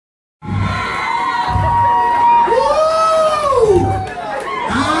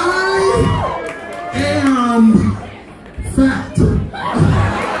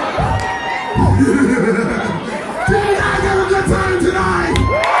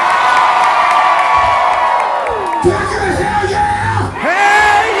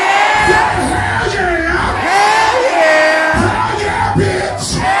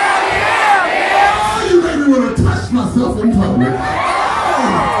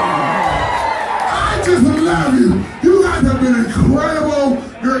you. You guys have been incredible.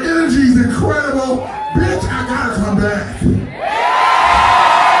 Your energy is incredible. Bitch, I gotta come back.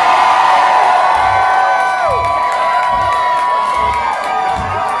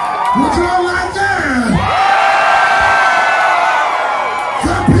 Would y'all like that?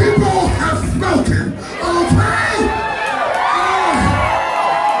 The people have spoken, okay?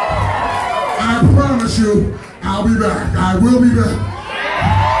 I promise you, I'll be back. I will be back.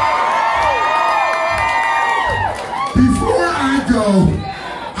 Before I go,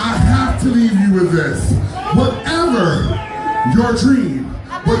 I have to leave you with this. Whatever your dream,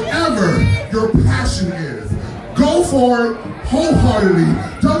 whatever your passion is, go for it wholeheartedly.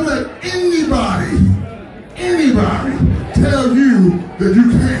 Don't let anybody tell you that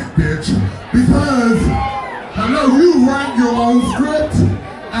you can't, bitch. Because I know you write your own script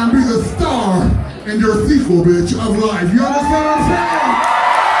and be the star in your sequel, bitch, of life. You understand what I'm saying?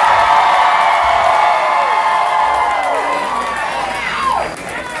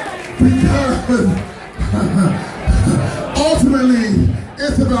 Because ultimately,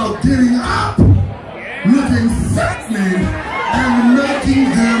 it's about getting up, looking sexy, and making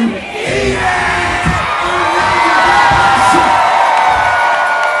them eat it!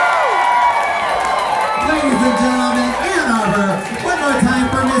 Ladies and gentlemen, Ann Arbor, one more time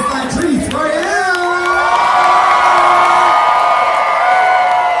for Miss Latrice Royale!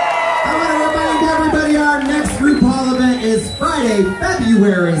 I want to remind everybody our next RuPaul event is Friday,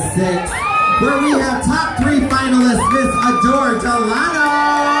 February 6th, where we have top 3 finalists, Miss Adore Delano!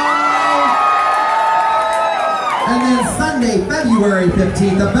 And then Sunday, February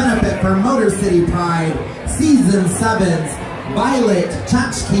 15th, a benefit for Motor City Pride, Season 7's Violet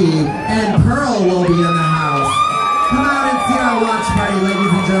Chachki and Pearl will be in the house. Come out and see our watch party,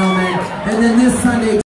 ladies and gentlemen. And then this Sunday,